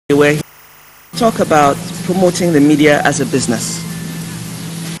where he talk about promoting the media as a business.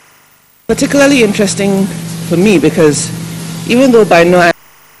 Particularly interesting for me because even though by now I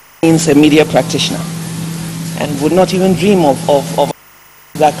am a media practitioner and would not even dream of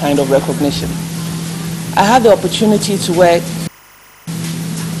that kind of recognition, I had the opportunity to work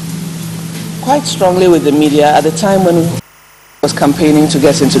quite strongly with the media at the time when I was campaigning to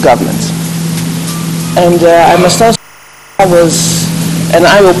get into government. And I must also say that was an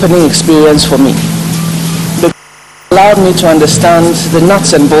eye-opening experience for me. It allowed me to understand the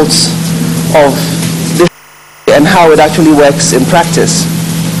nuts and bolts of this and how it actually works in practice.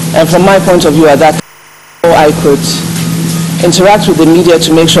 And from my point of view at that time, I could interact with the media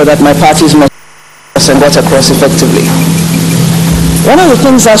to make sure that my party's message and got across effectively. One of the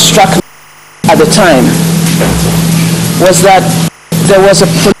things that struck me at the time was that there was a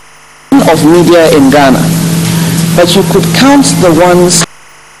production of media in Ghana, but you could count the ones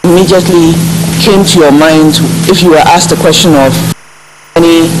immediately came to your mind if you were asked a question of how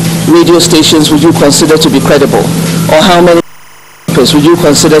many radio stations would you consider to be credible, or how many papers would you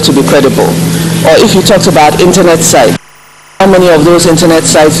consider to be credible, or if you talked about internet sites, how many of those internet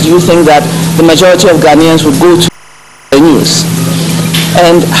sites do you think that the majority of Ghanaians would go to the news,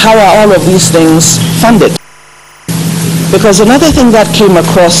 and how are all of these things funded? Because another thing that came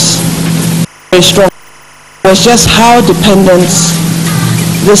across very strong was just how dependent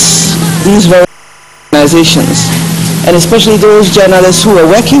these very organizations, and especially those journalists who were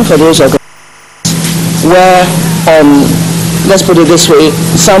working for those organizations, were on, let's put it this way,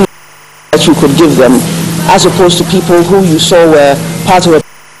 some that you could give them, as opposed to people who you saw were part of an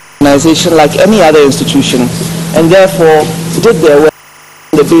organization like any other institution, and therefore did their work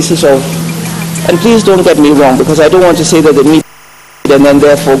on the basis of, and please don't get me wrong, because I don't want to say that the media and then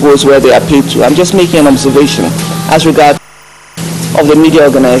therefore goes where they are paid to. I'm just making an observation as regards of the media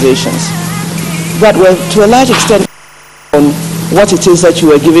organizations that were to a large extent on what it is that you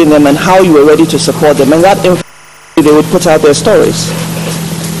were giving them and how you were ready to support them, and that they would put out their stories.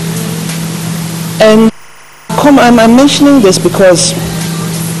 And I'm mentioning this because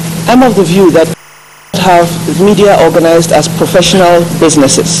I'm of the view that we have media organized as professional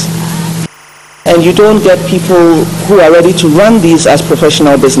businesses, and you don't get people who are ready to run these as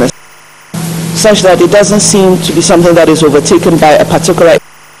professional businesses, such that it doesn't seem to be something that is overtaken by a particular,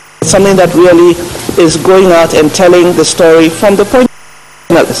 something that really is going out and telling the story from the point of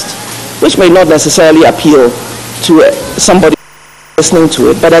the journalist, which may not necessarily appeal to somebody listening to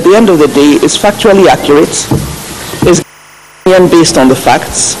it, but at the end of the day, it's factually accurate, is based on the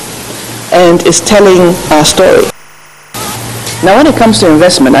facts, and is telling our story. Now, when it comes to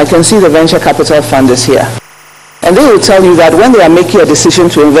investment, I can see the venture capital fund is here. And they will tell you that when they are making a decision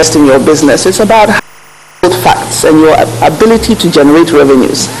to invest in your business, it's about facts and your ability to generate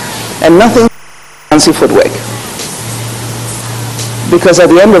revenues, and nothing fancy footwork. Because at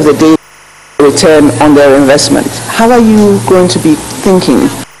the end of the day, return on their investment. How are you going to be thinking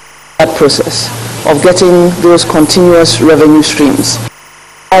that process of getting those continuous revenue streams?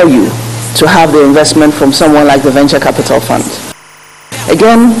 How are you to have the investment from someone like the venture capital fund?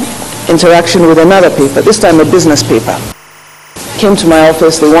 Again, interaction with another paper, this time a business paper. Came to my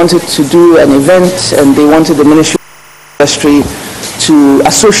office, they wanted to do an event and they wanted the Ministry of Industry to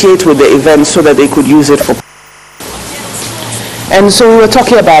associate with the event so that they could use it for. And so we were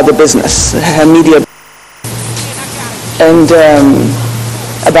talking about the business, her media, and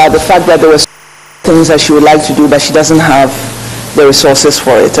about the fact that there were things that she would like to do, but she doesn't have the resources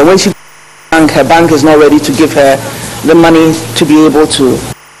for it. And when she her bank is not ready to give her the money to be able to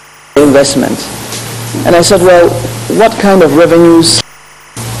investment. And I said, well, what kind of revenues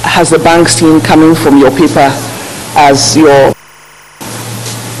has the bank seen coming from your paper as your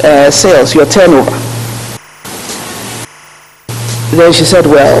sales, your turnover? Then she said,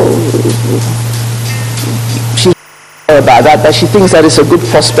 well, she's about that, but she thinks that it's a good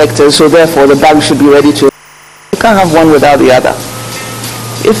prospect, and so therefore the bank should be ready to. You can't have one without the other.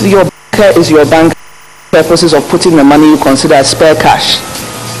 If your banker is your bank, purposes of putting the money you consider as spare cash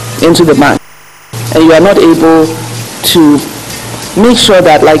into the bank, and you are not able to make sure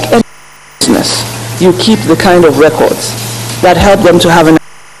that, like any business, you keep the kind of records that help them to have an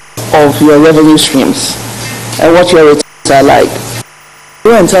idea of your revenue streams and what your returns are like.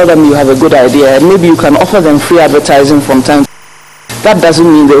 Go and tell them you have a good idea, and maybe you can offer them free advertising from time to time. That doesn't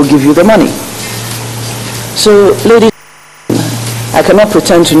mean they will give you the money. So, ladies, I cannot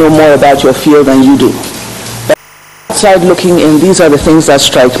pretend to know more about your field than you do. But outside looking in, these are the things that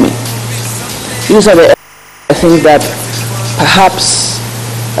strike me. These are the things that perhaps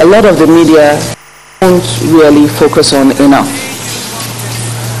a lot of the media don't really focus on enough.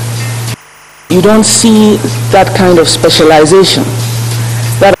 you don't see that kind of specialization.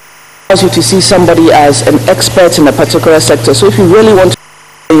 That allows you to see somebody as an expert in a particular sector. So if you really want to know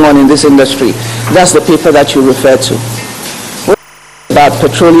what's going on in this industry, that's the paper that you refer to. About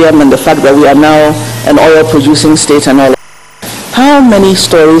petroleum and the fact that we are now an oil producing state and all. How many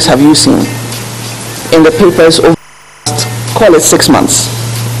stories have you seen in the papers over the last, call it 6 months,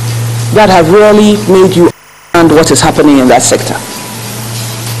 that have really made you understand what is happening in that sector?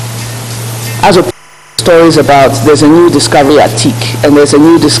 As opposed to stories about there's a new discovery at Teak and there's a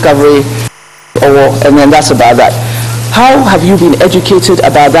new discovery, and then that's about that. How have you been educated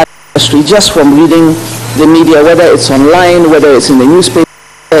about that industry just from reading the media, whether it's online, whether it's in the newspaper,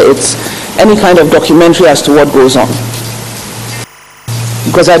 whether it's any kind of documentary as to what goes on?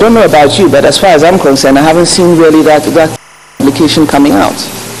 Because I don't know about you, but as far as I'm concerned, I haven't seen really that publication coming out.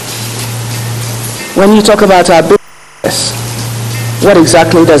 When you talk about our business, what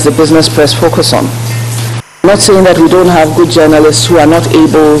exactly does the business press focus on? I'm not saying that we don't have good journalists who are not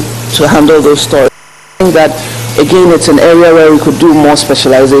able to handle those stories. I think that, again, it's an area where we could do more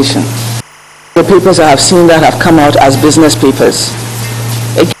specialization. The papers I have seen that have come out as business papers,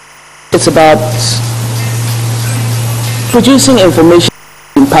 again, it's about producing information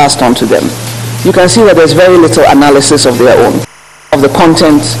being passed on to them. You can see that there's very little analysis of their own, of the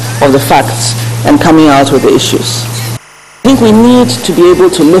content, of the facts, and coming out with the issues. I think we need to be able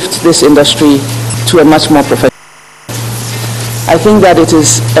to lift this industry to a much more professional. I think that it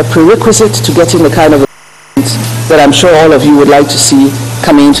is a prerequisite to getting the kind of that I'm sure all of you would like to see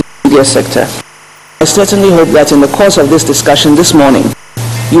coming into the media sector. I certainly hope that in the course of this discussion this morning,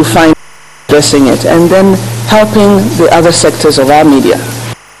 you find addressing it and then helping the other sectors of our media,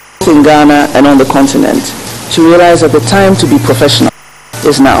 both in Ghana and on the continent, to realize that the time to be professional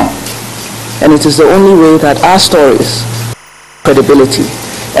is now. And it is the only way that our stories, credibility,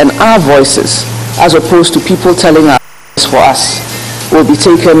 and our voices, as opposed to people telling our stories for us, will be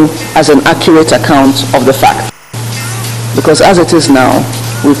taken as an accurate account of the fact. Because as it is now,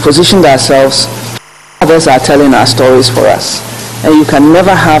 we've positioned ourselves, others are telling our stories for us. And you can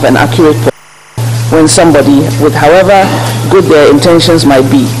never have an accurate point when somebody, with however good their intentions might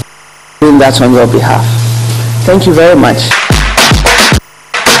be, doing that on your behalf. Thank you very much.